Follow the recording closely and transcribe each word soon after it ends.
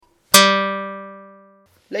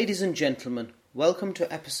Ladies and gentlemen, welcome to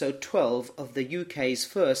episode 12 of the UK's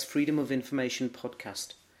first Freedom of Information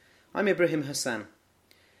podcast. I'm Ibrahim Hassan.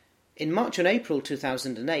 In March and April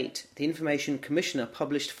 2008, the Information Commissioner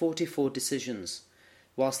published 44 decisions,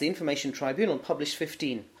 whilst the Information Tribunal published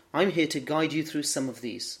 15. I'm here to guide you through some of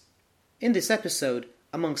these. In this episode,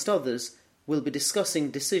 amongst others, we'll be discussing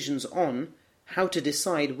decisions on how to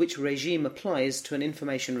decide which regime applies to an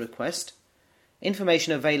information request,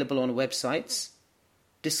 information available on websites,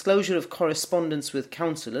 disclosure of correspondence with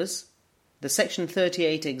counsellors, the Section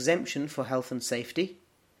 38 exemption for health and safety,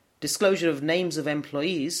 disclosure of names of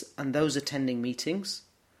employees and those attending meetings,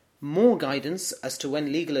 more guidance as to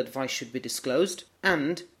when legal advice should be disclosed,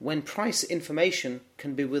 and when price information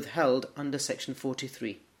can be withheld under Section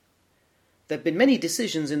 43. There have been many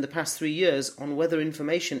decisions in the past 3 years on whether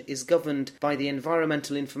information is governed by the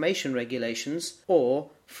Environmental Information Regulations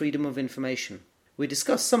or Freedom of Information. We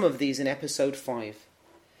discussed some of these in episode 5.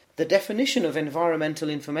 The definition of environmental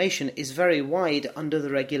information is very wide under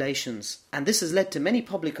the regulations, and this has led to many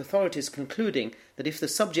public authorities concluding that if the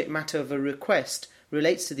subject matter of a request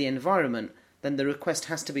relates to the environment, then the request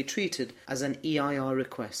has to be treated as an EIR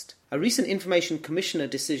request. A recent Information Commissioner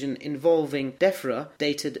decision involving DEFRA,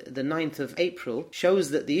 dated the 9th of April,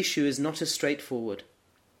 shows that the issue is not as straightforward.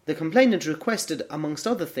 The complainant requested, amongst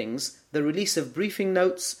other things, the release of briefing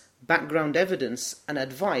notes, background evidence and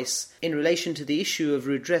advice in relation to the issue of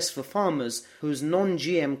redress for farmers whose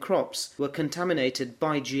non-GM crops were contaminated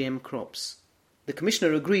by GM crops. The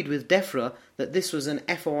Commissioner agreed with DEFRA that this was an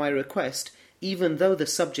FOI request, even though the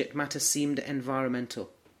subject matter seemed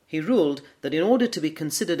environmental. He ruled that in order to be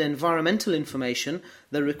considered environmental information,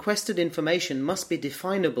 the requested information must be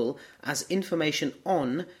definable as information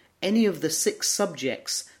on any of the 6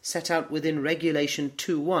 subjects set out within Regulation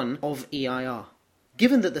 2.1 of EIR.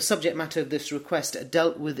 Given that the subject matter of this request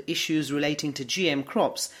dealt with issues relating to GM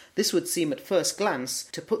crops, this would seem at first glance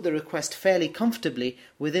to put the request fairly comfortably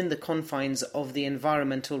within the confines of the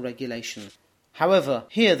environmental regulation. However,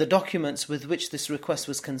 here the documents with which this request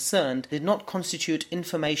was concerned did not constitute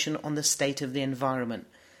information on the state of the environment.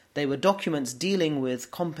 They were documents dealing with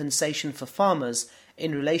compensation for farmers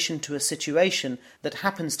in relation to a situation that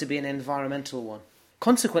happens to be an environmental one.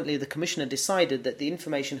 Consequently, the Commissioner decided that the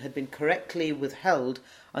information had been correctly withheld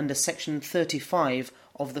under Section 35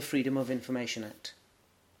 of the Freedom of Information Act.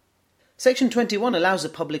 Section 21 allows a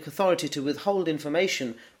public authority to withhold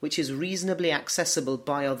information which is reasonably accessible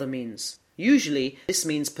by other means. Usually, this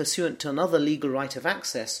means pursuant to another legal right of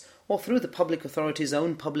access or through the public authority's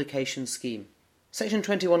own publication scheme. Section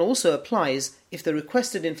 21 also applies if the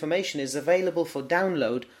requested information is available for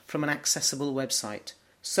download from an accessible website.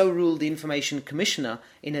 So ruled the Information Commissioner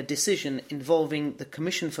in a decision involving the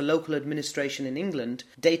Commission for Local Administration in England,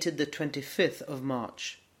 dated the 25th of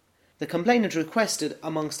March. The complainant requested,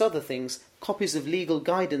 amongst other things, copies of legal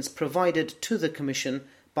guidance provided to the Commission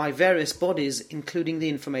by various bodies, including the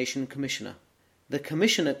Information Commissioner. The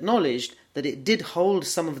Commission acknowledged that it did hold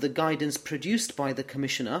some of the guidance produced by the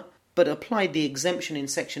Commissioner, but applied the exemption in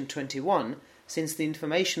Section 21 since the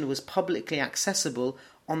information was publicly accessible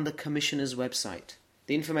on the Commissioner's website.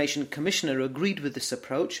 The Information Commissioner agreed with this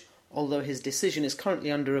approach, although his decision is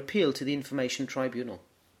currently under appeal to the Information Tribunal.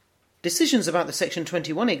 Decisions about the Section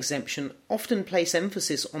 21 exemption often place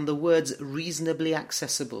emphasis on the words reasonably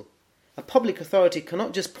accessible. A public authority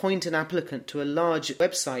cannot just point an applicant to a large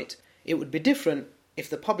website. It would be different if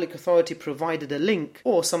the public authority provided a link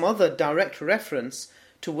or some other direct reference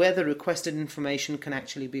to where the requested information can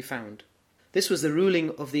actually be found. This was the ruling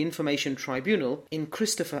of the Information Tribunal in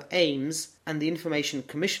Christopher Ames and the Information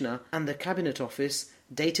Commissioner and the Cabinet Office,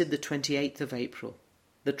 dated the 28th of April.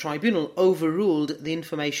 The Tribunal overruled the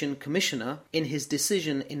Information Commissioner in his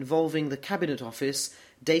decision involving the Cabinet Office,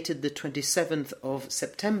 dated the 27th of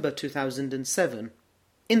September 2007.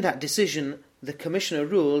 In that decision, the Commissioner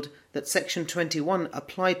ruled that Section 21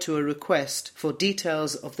 applied to a request for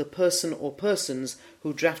details of the person or persons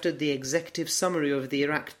who drafted the executive summary of the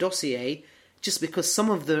Iraq dossier, just because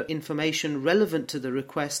some of the information relevant to the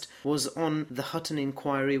request was on the Hutton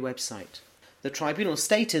Inquiry website. The Tribunal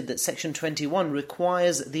stated that Section 21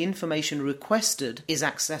 requires the information requested is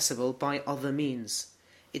accessible by other means.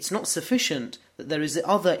 It's not sufficient that there is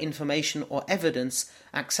other information or evidence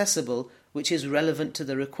accessible which is relevant to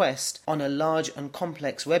the request on a large and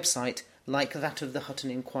complex website like that of the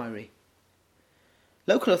Hutton Inquiry.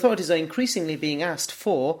 Local authorities are increasingly being asked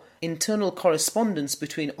for internal correspondence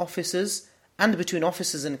between officers and between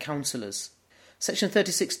officers and councillors. Section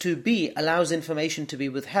 36(2)(b) allows information to be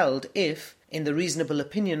withheld if, in the reasonable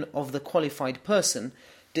opinion of the qualified person,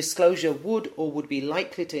 disclosure would or would be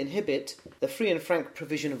likely to inhibit the free and frank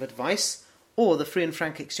provision of advice or the free and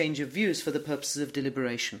frank exchange of views for the purposes of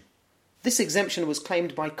deliberation. This exemption was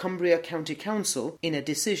claimed by Cumbria County Council in a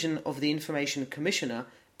decision of the Information Commissioner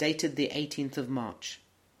dated the 18th of March.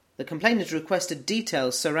 The complainant requested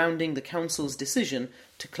details surrounding the Council's decision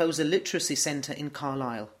to close a literacy centre in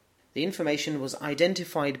Carlisle. The information was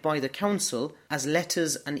identified by the Council as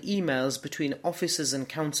letters and emails between officers and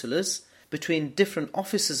councillors, between different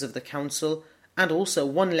officers of the Council, and also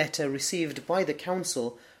one letter received by the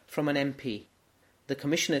Council from an MP. The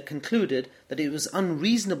Commissioner concluded that it was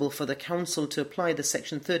unreasonable for the Council to apply the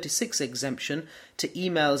Section 36 exemption to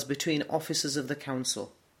emails between officers of the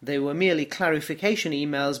Council. They were merely clarification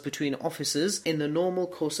emails between officers in the normal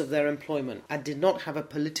course of their employment and did not have a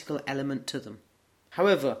political element to them.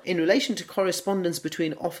 However, in relation to correspondence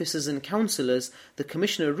between officers and councillors, the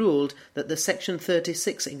Commissioner ruled that the Section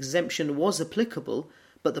 36 exemption was applicable,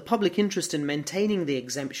 but the public interest in maintaining the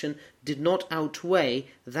exemption did not outweigh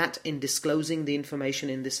that in disclosing the information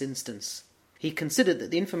in this instance. He considered that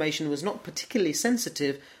the information was not particularly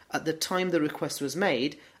sensitive at the time the request was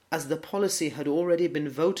made, as the policy had already been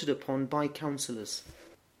voted upon by councillors.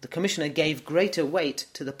 The Commissioner gave greater weight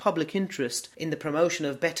to the public interest in the promotion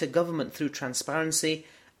of better government through transparency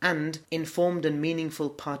and informed and meaningful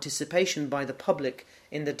participation by the public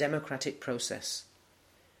in the democratic process.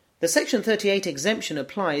 The Section 38 exemption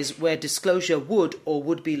applies where disclosure would or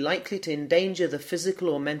would be likely to endanger the physical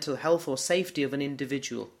or mental health or safety of an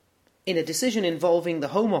individual. In a decision involving the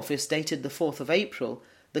Home Office dated the 4th of April,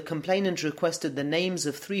 the complainant requested the names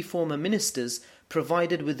of 3 former ministers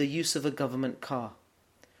provided with the use of a government car.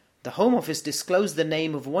 The Home Office disclosed the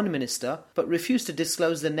name of one minister, but refused to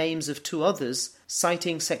disclose the names of 2 others,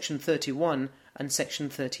 citing Section 31 and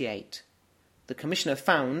Section 38. The Commissioner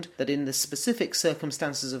found that in the specific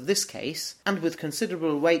circumstances of this case, and with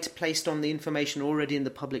considerable weight placed on the information already in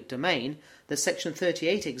the public domain, the Section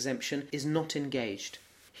 38 exemption is not engaged.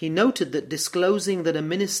 He noted that disclosing that a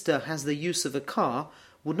minister has the use of a car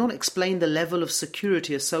would not explain the level of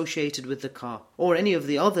security associated with the car, or any of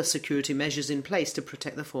the other security measures in place to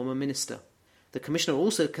protect the former minister. The Commissioner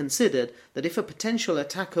also considered that if a potential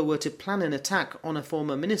attacker were to plan an attack on a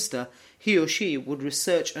former minister, he or she would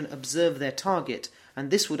research and observe their target,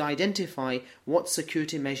 and this would identify what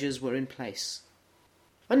security measures were in place.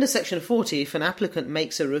 Under Section 40, if an applicant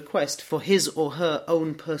makes a request for his or her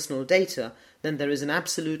own personal data, then there is an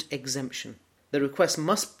absolute exemption. The request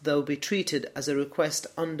must, though, be treated as a request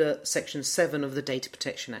under Section 7 of the Data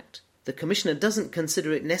Protection Act. The Commissioner doesn't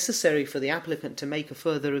consider it necessary for the applicant to make a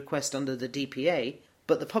further request under the DPA,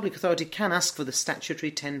 but the public authority can ask for the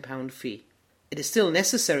statutory £10 fee. It is still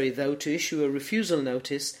necessary, though, to issue a refusal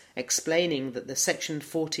notice explaining that the Section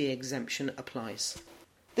 40 exemption applies.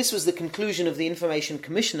 This was the conclusion of the Information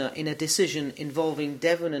Commissioner in a decision involving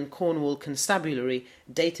Devon and Cornwall Constabulary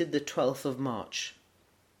dated the 12th of March.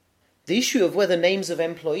 The issue of whether names of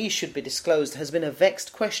employees should be disclosed has been a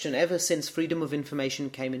vexed question ever since freedom of information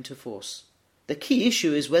came into force. The key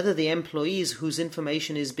issue is whether the employees whose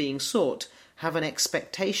information is being sought have an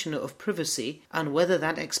expectation of privacy and whether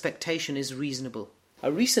that expectation is reasonable.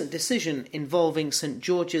 A recent decision involving St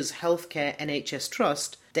George's Healthcare NHS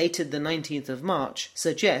Trust, dated the 19th of March,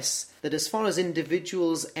 suggests that as far as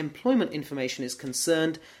individuals' employment information is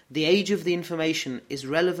concerned, the age of the information is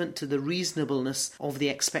relevant to the reasonableness of the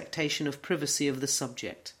expectation of privacy of the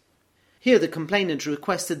subject. Here the complainant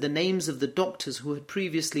requested the names of the doctors who had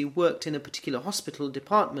previously worked in a particular hospital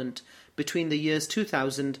department between the years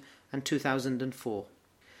 2000 and 2004.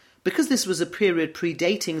 Because this was a period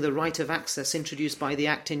predating the right of access introduced by the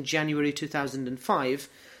Act in January 2005,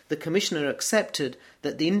 the Commissioner accepted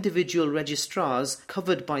that the individual registrars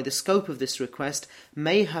covered by the scope of this request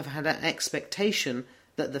may have had an expectation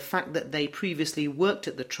that the fact that they previously worked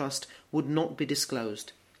at the Trust would not be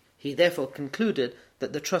disclosed. He therefore concluded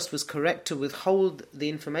that the Trust was correct to withhold the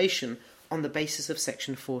information on the basis of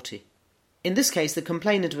Section 40. In this case, the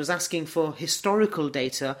complainant was asking for historical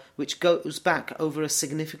data which goes back over a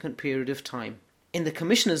significant period of time. In the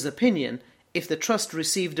Commissioner's opinion, if the Trust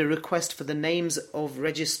received a request for the names of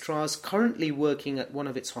registrars currently working at one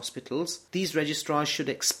of its hospitals, these registrars should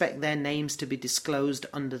expect their names to be disclosed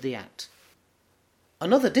under the Act.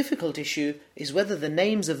 Another difficult issue is whether the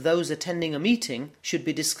names of those attending a meeting should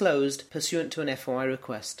be disclosed pursuant to an FOI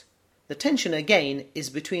request. The tension again is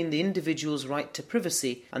between the individual's right to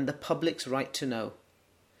privacy and the public's right to know.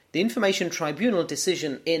 The Information Tribunal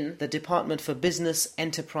decision in the Department for Business,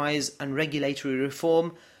 Enterprise and Regulatory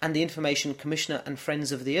Reform and the Information Commissioner and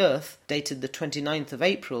Friends of the Earth, dated the 29th of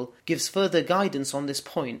April, gives further guidance on this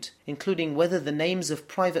point, including whether the names of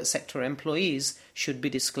private sector employees should be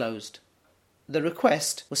disclosed. The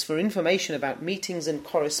request was for information about meetings and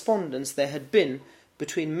correspondence there had been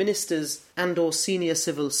between ministers and/or senior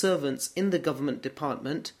civil servants in the government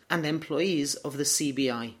department and employees of the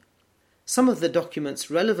CBI. Some of the documents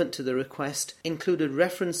relevant to the request included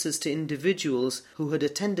references to individuals who had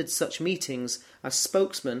attended such meetings as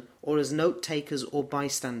spokesmen or as note-takers or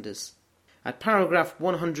bystanders. At paragraph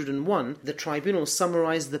 101, the tribunal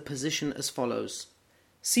summarised the position as follows.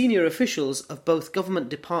 Senior officials of both government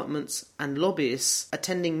departments and lobbyists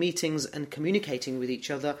attending meetings and communicating with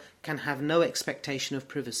each other can have no expectation of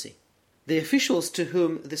privacy. The officials to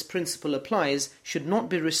whom this principle applies should not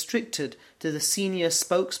be restricted to the senior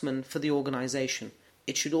spokesman for the organisation.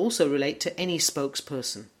 It should also relate to any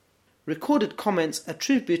spokesperson. Recorded comments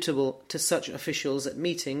attributable to such officials at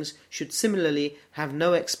meetings should similarly have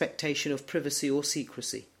no expectation of privacy or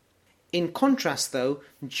secrecy. In contrast, though,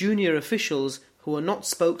 junior officials who are not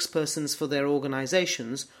spokespersons for their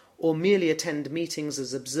organisations or merely attend meetings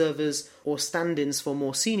as observers or stand-ins for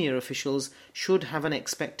more senior officials should have an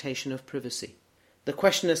expectation of privacy. The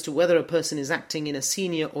question as to whether a person is acting in a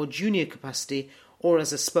senior or junior capacity or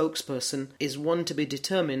as a spokesperson is one to be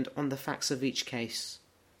determined on the facts of each case.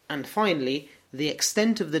 And finally, the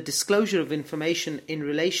extent of the disclosure of information in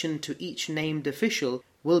relation to each named official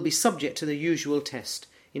will be subject to the usual test.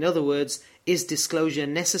 In other words, is disclosure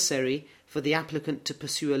necessary for the applicant to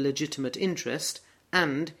pursue a legitimate interest,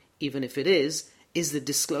 and, even if it is the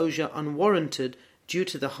disclosure unwarranted due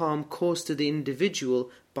to the harm caused to the individual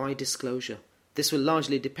by disclosure? This will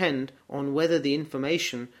largely depend on whether the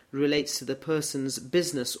information relates to the person's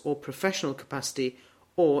business or professional capacity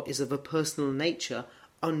or is of a personal nature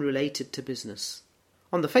unrelated to business.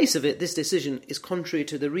 On the face of it, this decision is contrary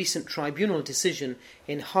to the recent tribunal decision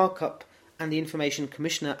in Harkup and the Information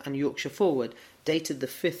Commissioner and Yorkshire Forward, dated the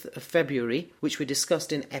 5th of February, which we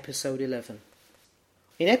discussed in episode 11.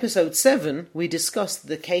 In episode 7, we discussed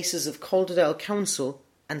the cases of Calderdale Council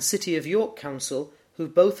and City of York Council, who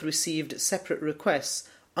both received separate requests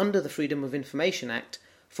under the Freedom of Information Act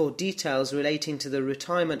for details relating to the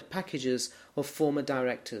retirement packages of former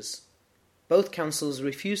directors. Both councils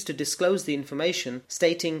refused to disclose the information,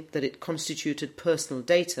 stating that it constituted personal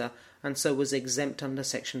data and so was exempt under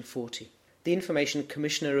Section 40. The Information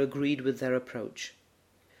Commissioner agreed with their approach.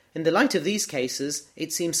 In the light of these cases,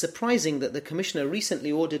 it seems surprising that the Commissioner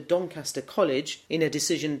recently ordered Doncaster College, in a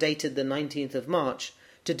decision dated the 19th of March,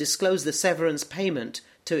 to disclose the severance payment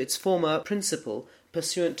to its former principal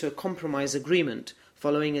pursuant to a compromise agreement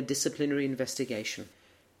following a disciplinary investigation.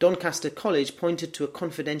 Doncaster College pointed to a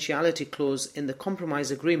confidentiality clause in the compromise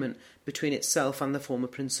agreement between itself and the former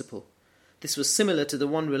principal. This was similar to the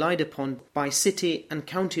one relied upon by City and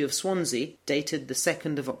County of Swansea, dated the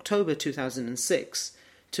 2nd of October 2006,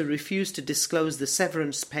 to refuse to disclose the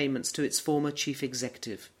severance payments to its former chief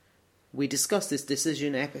executive. We discussed this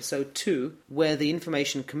decision in episode 2, where the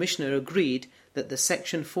Information Commissioner agreed that the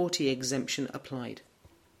Section 40 exemption applied.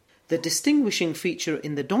 The distinguishing feature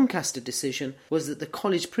in the Doncaster decision was that the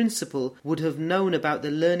college principal would have known about the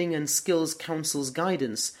Learning and Skills Council's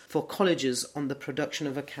guidance for colleges on the production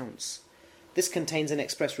of accounts. This contains an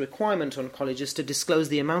express requirement on colleges to disclose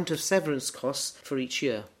the amount of severance costs for each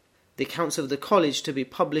year. The accounts of the college, to be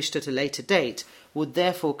published at a later date, would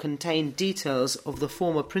therefore contain details of the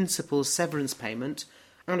former principal's severance payment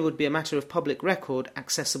and would be a matter of public record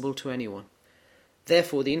accessible to anyone.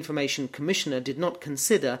 Therefore, the Information Commissioner did not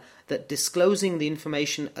consider that disclosing the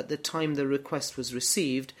information at the time the request was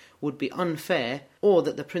received would be unfair, or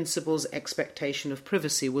that the principal's expectation of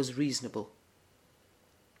privacy was reasonable.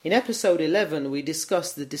 In episode 11, we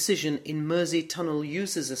discussed the decision in Mersey Tunnel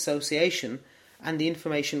Users Association and the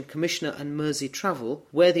Information Commissioner and Mersey Travel,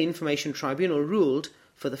 where the Information Tribunal ruled,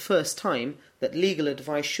 for the first time, that legal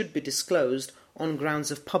advice should be disclosed on grounds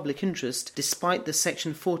of public interest, despite the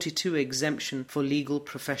Section 42 exemption for legal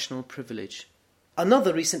professional privilege.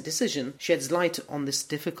 Another recent decision sheds light on this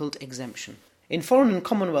difficult exemption. In Foreign and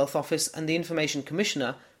Commonwealth Office and the Information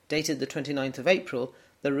Commissioner, dated the 29th of April,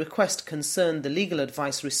 the request concerned the legal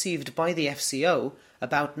advice received by the FCO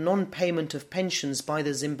about non-payment of pensions by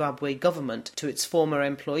the Zimbabwe government to its former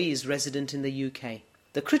employees resident in the UK.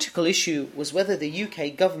 The critical issue was whether the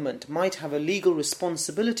UK government might have a legal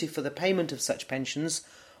responsibility for the payment of such pensions,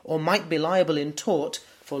 or might be liable in tort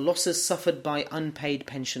for losses suffered by unpaid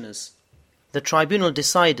pensioners. The tribunal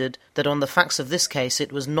decided that on the facts of this case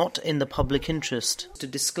it was not in the public interest to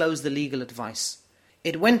disclose the legal advice.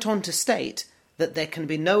 It went on to state that there can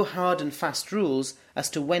be no hard and fast rules as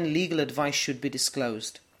to when legal advice should be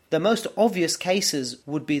disclosed. The most obvious cases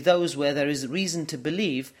would be those where there is reason to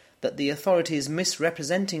believe that the authority is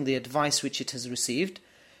misrepresenting the advice which it has received,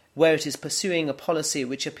 where it is pursuing a policy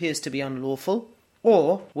which appears to be unlawful,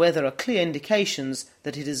 or where there are clear indications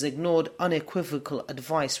that it has ignored unequivocal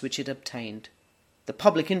advice which it obtained. The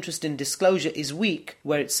public interest in disclosure is weak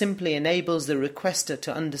where it simply enables the requester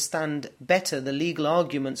to understand better the legal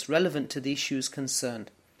arguments relevant to the issues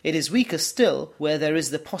concerned. It is weaker still where there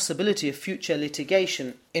is the possibility of future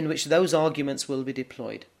litigation in which those arguments will be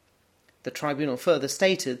deployed. The tribunal further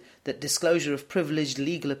stated that disclosure of privileged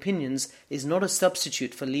legal opinions is not a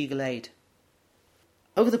substitute for legal aid.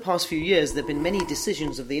 Over the past few years, there have been many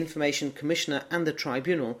decisions of the Information Commissioner and the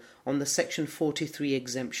Tribunal on the Section 43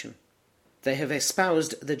 exemption. They have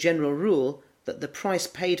espoused the general rule that the price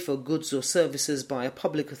paid for goods or services by a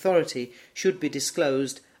public authority should be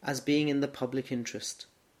disclosed as being in the public interest.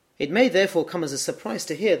 It may therefore come as a surprise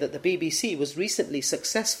to hear that the BBC was recently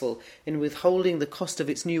successful in withholding the cost of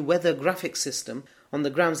its new weather graphics system on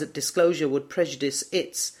the grounds that disclosure would prejudice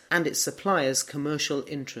its and its suppliers' commercial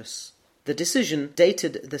interests. The decision,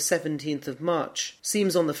 dated the 17th of March,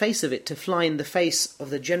 seems on the face of it to fly in the face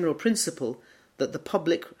of the general principle that the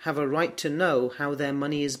public have a right to know how their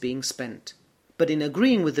money is being spent. But in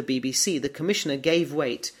agreeing with the BBC, the Commissioner gave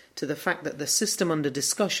weight to the fact that the system under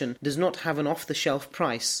discussion does not have an off-the-shelf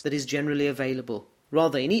price that is generally available.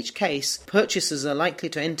 Rather, in each case, purchasers are likely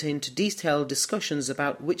to enter into detailed discussions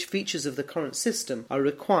about which features of the current system are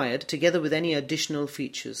required, together with any additional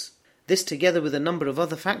features. This, together with a number of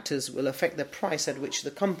other factors, will affect the price at which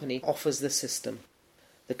the company offers the system.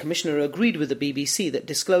 The Commissioner agreed with the BBC that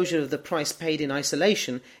disclosure of the price paid in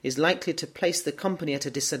isolation is likely to place the company at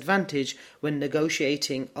a disadvantage when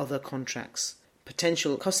negotiating other contracts.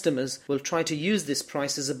 Potential customers will try to use this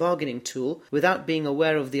price as a bargaining tool without being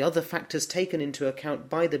aware of the other factors taken into account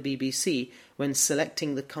by the BBC when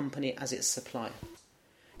selecting the company as its supplier.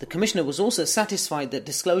 The Commissioner was also satisfied that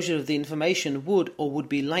disclosure of the information would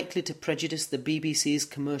be likely to prejudice the BBC's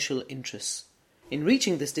commercial interests. In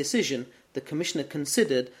reaching this decision, the Commissioner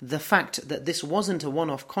considered the fact that this wasn't a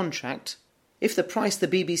one-off contract. If the price the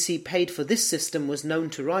BBC paid for this system was known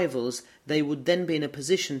to rivals, they would then be in a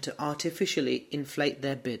position to artificially inflate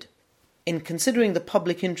their bid. In considering the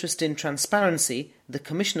public interest in transparency, the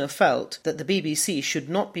Commissioner felt that the BBC should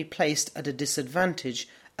not be placed at a disadvantage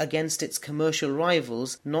against its commercial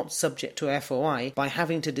rivals not subject to FOI by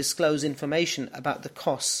having to disclose information about the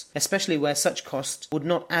costs, especially where such costs would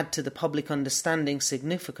not add to the public understanding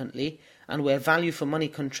significantly and where value for money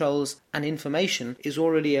controls and information is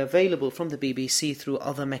already available from the BBC through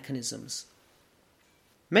other mechanisms.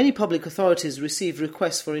 Many public authorities receive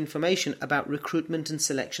requests for information about recruitment and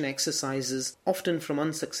selection exercises, often from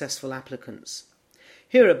unsuccessful applicants.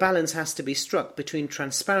 Here a balance has to be struck between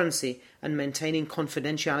transparency and maintaining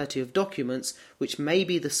confidentiality of documents which may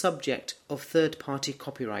be the subject of third-party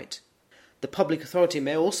copyright. The public authority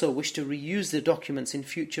may also wish to reuse the documents in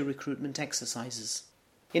future recruitment exercises.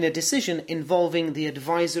 In a decision involving the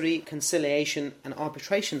Advisory, Conciliation and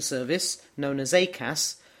Arbitration Service, known as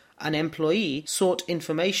ACAS, an employee sought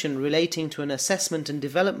information relating to an assessment and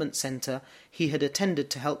development centre he had attended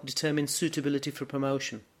to help determine suitability for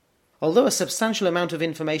promotion. Although a substantial amount of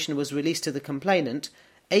information was released to the complainant,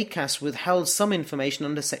 ACAS withheld some information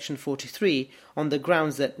under Section 43 on the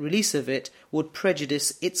grounds that release of it would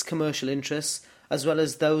prejudice its commercial interests as well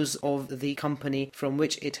as those of the company from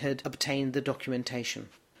which it had obtained the documentation.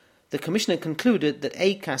 The Commissioner concluded that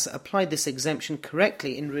ACAS applied this exemption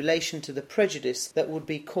correctly in relation to the prejudice that would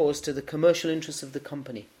be caused to the commercial interests of the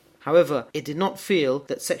company. However, it did not feel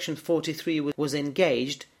that Section 43 was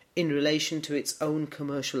engaged in relation to its own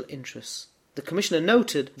commercial interests. The Commissioner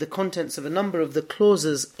noted the contents of a number of the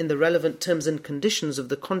clauses in the relevant terms and conditions of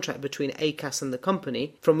the contract between ACAS and the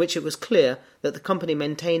company, from which it was clear that the company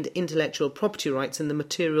maintained intellectual property rights in the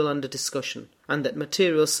material under discussion, and that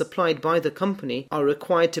materials supplied by the company are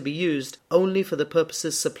required to be used only for the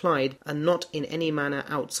purposes supplied and not in any manner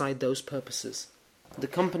outside those purposes. The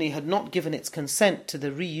company had not given its consent to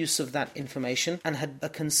the reuse of that information and had a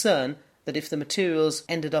concern that if the materials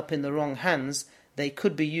ended up in the wrong hands, they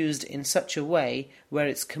could be used in such a way where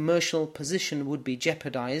its commercial position would be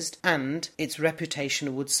jeopardized and its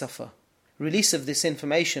reputation would suffer. Release of this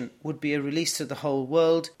information would be a release to the whole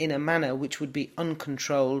world in a manner which would be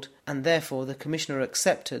uncontrolled, and therefore the Commissioner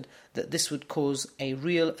accepted that this would cause a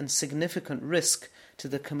real and significant risk to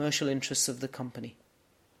the commercial interests of the company.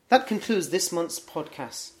 That concludes this month's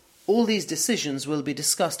podcast. All these decisions will be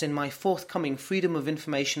discussed in my forthcoming Freedom of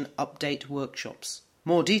Information Update workshops.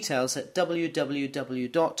 More details at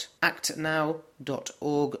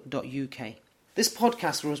www.actnow.org.uk. This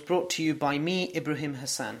podcast was brought to you by me, Ibrahim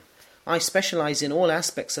Hassan. I specialise in all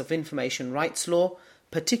aspects of information rights law,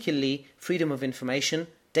 particularly freedom of information,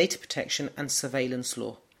 data protection and surveillance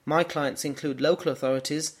law. My clients include local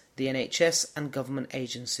authorities, the NHS and government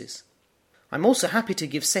agencies. I'm also happy to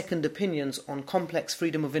give second opinions on complex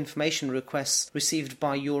freedom of information requests received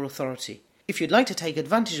by your authority. If you'd like to take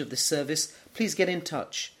advantage of this service, please get in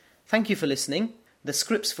touch. Thank you for listening. The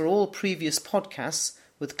scripts for all previous podcasts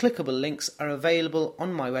with clickable links are available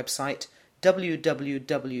on my website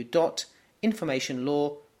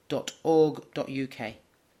www.informationlaw.org.uk.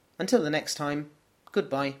 Until the next time,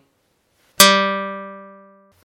 goodbye.